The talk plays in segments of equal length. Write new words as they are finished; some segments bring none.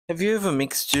Have you ever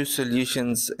mixed two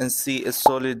solutions and see a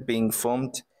solid being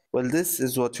formed? Well, this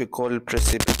is what we call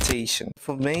precipitation.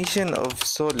 Formation of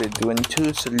solid when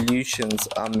two solutions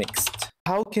are mixed.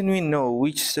 How can we know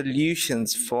which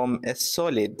solutions form a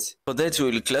solid? For that,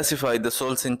 we will classify the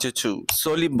salts into two,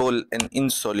 soluble and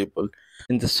insoluble.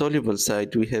 In the soluble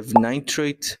side, we have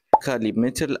nitrate, kali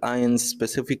metal ions,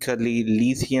 specifically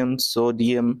lithium,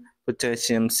 sodium,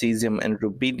 potassium, cesium, and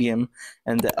rubidium,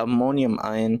 and the ammonium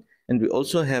ion. And we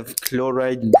also have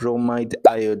chloride, bromide,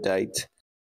 iodide.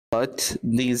 But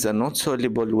these are not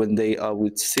soluble when they are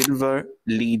with silver,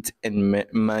 lead, and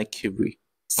mercury.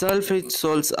 Sulfate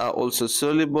salts are also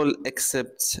soluble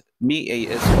except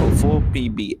BaSO4,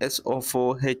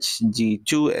 PbSO4,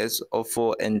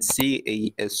 Hg2SO4, and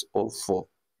CaSO4.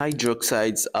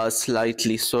 Hydroxides are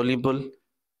slightly soluble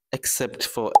except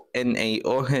for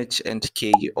NaOH and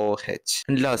KOH.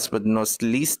 And last but not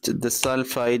least, the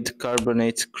sulfide,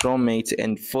 carbonate, chromate,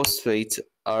 and phosphate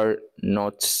are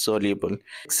not soluble,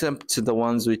 except the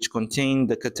ones which contain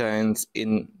the cations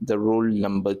in the rule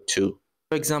number 2.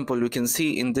 For example, we can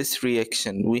see in this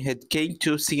reaction, we had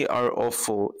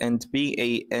K2CrO4 and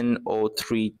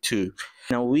BaNO32.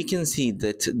 Now we can see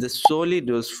that the solid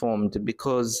was formed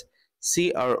because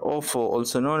CrO4,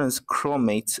 also known as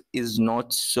chromate, is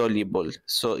not soluble,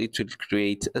 so it will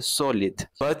create a solid.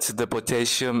 But the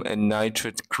potassium and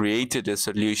nitrate created a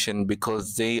solution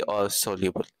because they are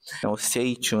soluble. Now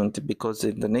stay tuned because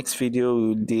in the next video we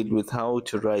will deal with how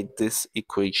to write this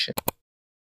equation.